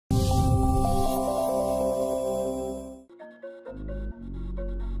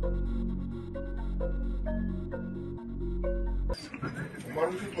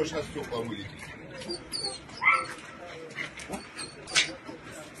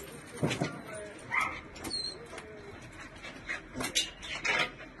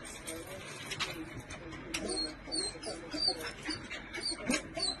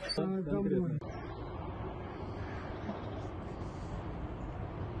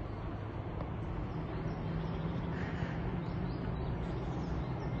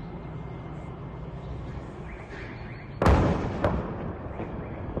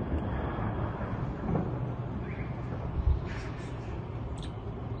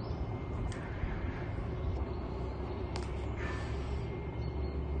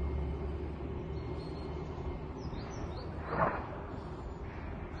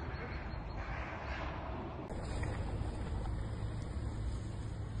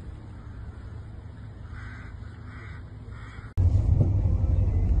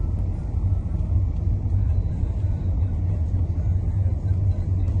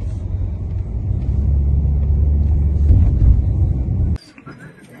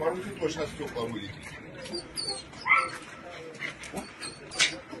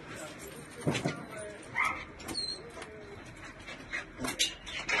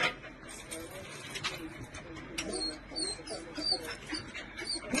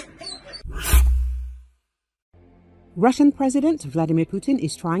Russian President Vladimir Putin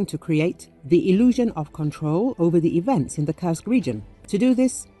is trying to create the illusion of control over the events in the Kursk region. To do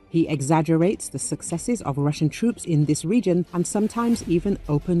this, he exaggerates the successes of Russian troops in this region and sometimes even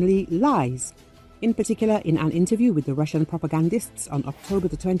openly lies. In particular, in an interview with the Russian propagandists on October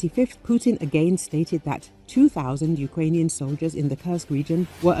the 25th, Putin again stated that 2,000 Ukrainian soldiers in the Kursk region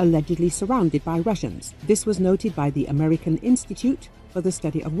were allegedly surrounded by Russians. This was noted by the American Institute for the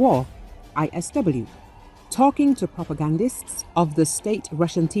Study of War, ISW. Talking to propagandists of the state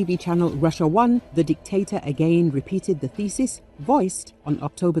Russian TV channel Russia 1, the dictator again repeated the thesis voiced on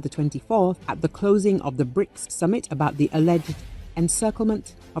October the 24th at the closing of the BRICS summit about the alleged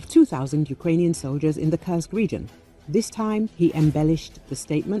encirclement of 2,000 Ukrainian soldiers in the Kursk region. This time, he embellished the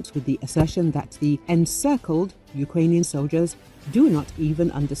statement with the assertion that the encircled Ukrainian soldiers do not even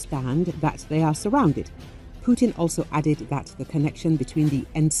understand that they are surrounded. Putin also added that the connection between the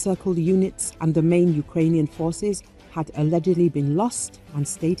encircled units and the main Ukrainian forces had allegedly been lost and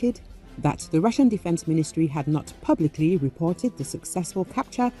stated that the Russian Defense Ministry had not publicly reported the successful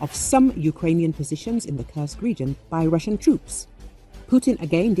capture of some Ukrainian positions in the Kursk region by Russian troops. Putin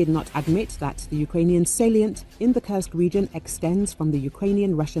again did not admit that the Ukrainian salient in the Kursk region extends from the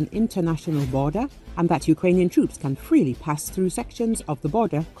Ukrainian-Russian international border and that Ukrainian troops can freely pass through sections of the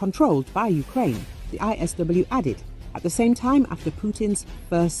border controlled by Ukraine, the ISW added. At the same time, after Putin's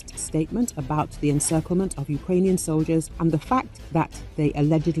first statement about the encirclement of Ukrainian soldiers and the fact that they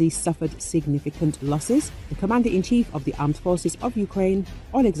allegedly suffered significant losses, the Commander-in-Chief of the Armed Forces of Ukraine,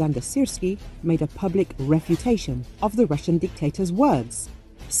 Alexander Syrsky, made a public refutation of the Russian dictator's words.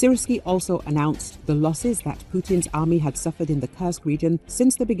 Syrsky also announced the losses that Putin's army had suffered in the Kursk region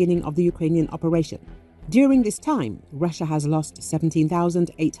since the beginning of the Ukrainian operation. During this time, Russia has lost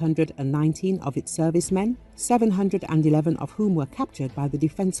 17,819 of its servicemen, 711 of whom were captured by the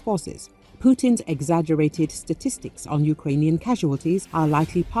defense forces. Putin's exaggerated statistics on Ukrainian casualties are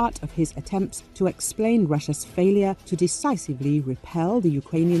likely part of his attempts to explain Russia's failure to decisively repel the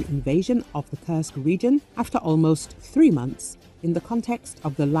Ukrainian invasion of the Kursk region after almost 3 months, in the context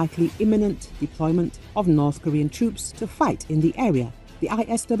of the likely imminent deployment of North Korean troops to fight in the area, the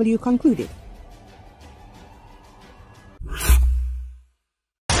ISW concluded.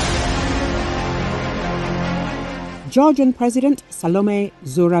 Georgian President Salome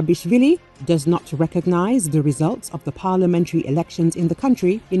Zurabishvili does not recognize the results of the parliamentary elections in the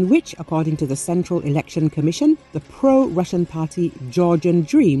country, in which, according to the Central Election Commission, the pro-Russian party Georgian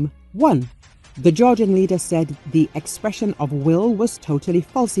Dream won. The Georgian leader said the expression of will was totally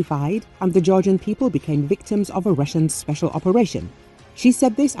falsified and the Georgian people became victims of a Russian special operation. She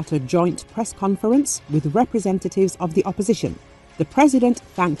said this at a joint press conference with representatives of the opposition. The president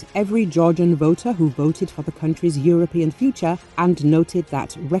thanked every Georgian voter who voted for the country's European future and noted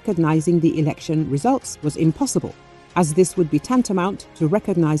that recognizing the election results was impossible, as this would be tantamount to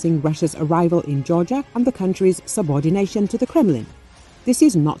recognizing Russia's arrival in Georgia and the country's subordination to the Kremlin. This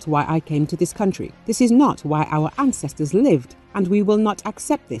is not why I came to this country. This is not why our ancestors lived, and we will not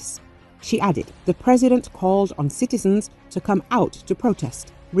accept this. She added, the president called on citizens to come out to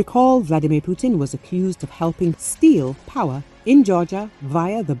protest. Recall, Vladimir Putin was accused of helping steal power in Georgia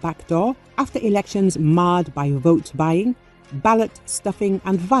via the back door after elections marred by vote buying, ballot stuffing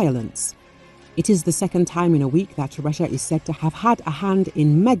and violence. It is the second time in a week that Russia is said to have had a hand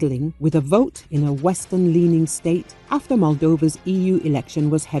in meddling with a vote in a Western-leaning state after Moldova's EU election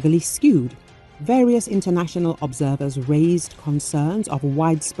was heavily skewed. Various international observers raised concerns of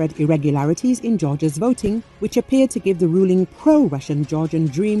widespread irregularities in Georgia's voting, which appeared to give the ruling pro-Russian Georgian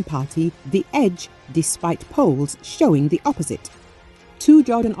Dream Party the edge, despite polls showing the opposite. Two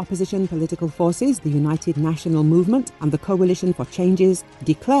Georgian opposition political forces, the United National Movement and the Coalition for Changes,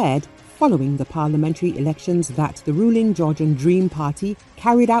 declared following the parliamentary elections that the ruling Georgian Dream Party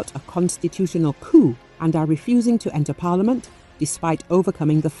carried out a constitutional coup and are refusing to enter parliament despite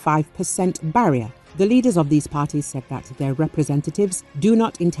overcoming the 5% barrier. The leaders of these parties said that their representatives do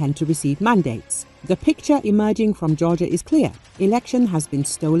not intend to receive mandates. The picture emerging from Georgia is clear. Election has been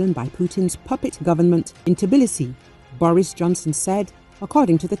stolen by Putin's puppet government in Tbilisi, Boris Johnson said,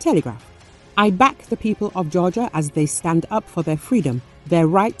 according to the Telegraph. I back the people of Georgia as they stand up for their freedom, their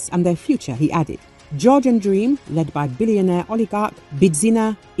rights and their future, he added. Georgian Dream, led by billionaire oligarch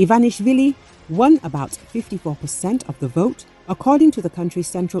Bidzina Ivanishvili, won about 54% of the vote, according to the country's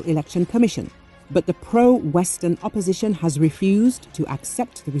Central Election Commission. But the pro-Western opposition has refused to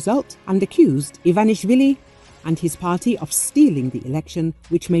accept the result and accused Ivanishvili and his party of stealing the election,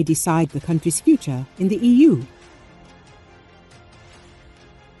 which may decide the country's future in the EU.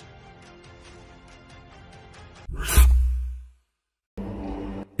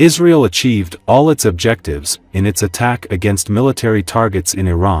 Israel achieved all its objectives in its attack against military targets in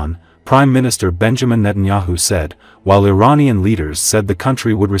Iran, Prime Minister Benjamin Netanyahu said, while Iranian leaders said the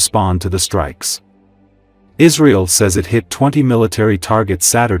country would respond to the strikes. Israel says it hit 20 military targets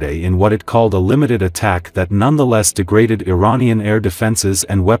Saturday in what it called a limited attack that nonetheless degraded Iranian air defenses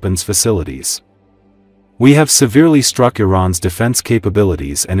and weapons facilities. We have severely struck Iran's defense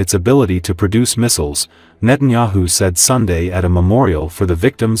capabilities and its ability to produce missiles, Netanyahu said Sunday at a memorial for the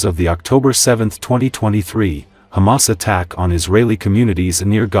victims of the October 7, 2023, Hamas attack on Israeli communities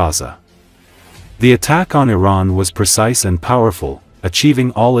near Gaza. The attack on Iran was precise and powerful, achieving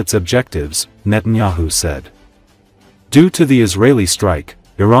all its objectives, Netanyahu said. Due to the Israeli strike,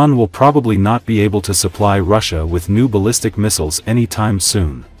 Iran will probably not be able to supply Russia with new ballistic missiles anytime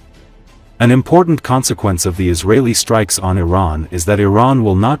soon. An important consequence of the Israeli strikes on Iran is that Iran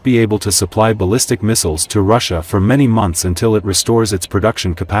will not be able to supply ballistic missiles to Russia for many months until it restores its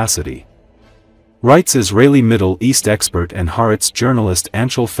production capacity, writes Israeli Middle East expert and Haaretz journalist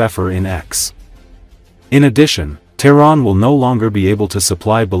Anshel Pfeffer in X. In addition, Tehran will no longer be able to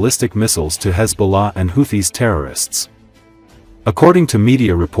supply ballistic missiles to Hezbollah and Houthis terrorists. According to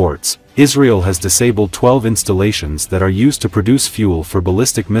media reports, Israel has disabled 12 installations that are used to produce fuel for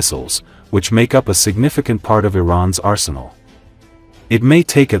ballistic missiles, which make up a significant part of Iran's arsenal. It may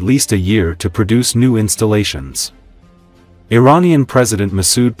take at least a year to produce new installations. Iranian President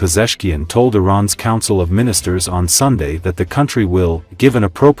Masoud Pezeshkian told Iran's Council of Ministers on Sunday that the country will give an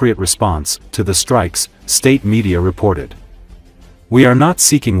appropriate response to the strikes, state media reported. We are not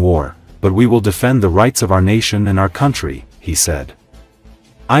seeking war, but we will defend the rights of our nation and our country, he said.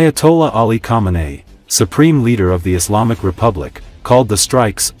 Ayatollah Ali Khamenei, supreme leader of the Islamic Republic, called the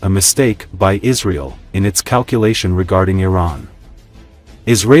strikes a mistake by Israel in its calculation regarding Iran.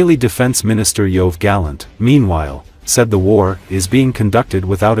 Israeli Defense Minister Yoav Gallant, meanwhile, said the war is being conducted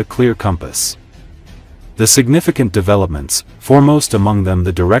without a clear compass. The significant developments, foremost among them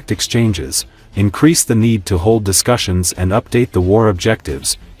the direct exchanges, increase the need to hold discussions and update the war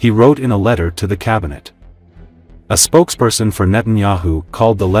objectives, he wrote in a letter to the cabinet. A spokesperson for Netanyahu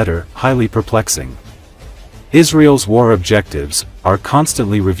called the letter highly perplexing. Israel's war objectives are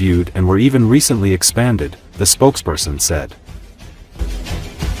constantly reviewed and were even recently expanded, the spokesperson said.